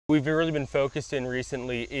we've really been focused in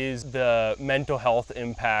recently is the mental health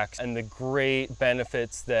impacts and the great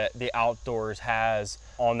benefits that the outdoors has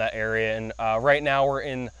on that area. And right now we're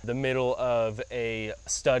in the middle of a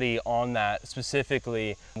study on that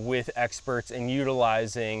specifically with experts and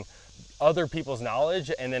utilizing other people's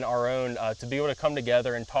knowledge and then our own to be able to come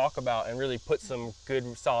together and talk about and really put some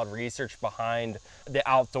good solid research behind the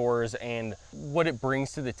outdoors and what it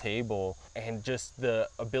brings to the table, and just the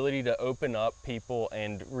ability to open up people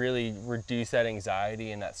and really reduce that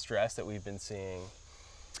anxiety and that stress that we've been seeing.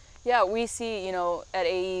 Yeah, we see, at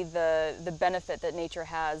AE the benefit that nature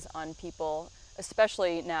has on people,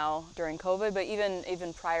 especially now during COVID, but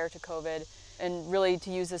even prior to COVID, and really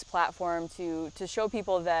to use this platform to show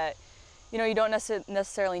people that you don't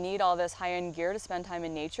necessarily need all this high-end gear to spend time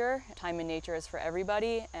in nature. Time in nature is for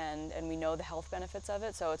everybody, and we know the health benefits of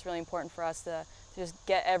it, so it's really important for us to just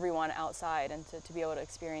get everyone outside and to be able to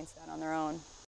experience that on their own.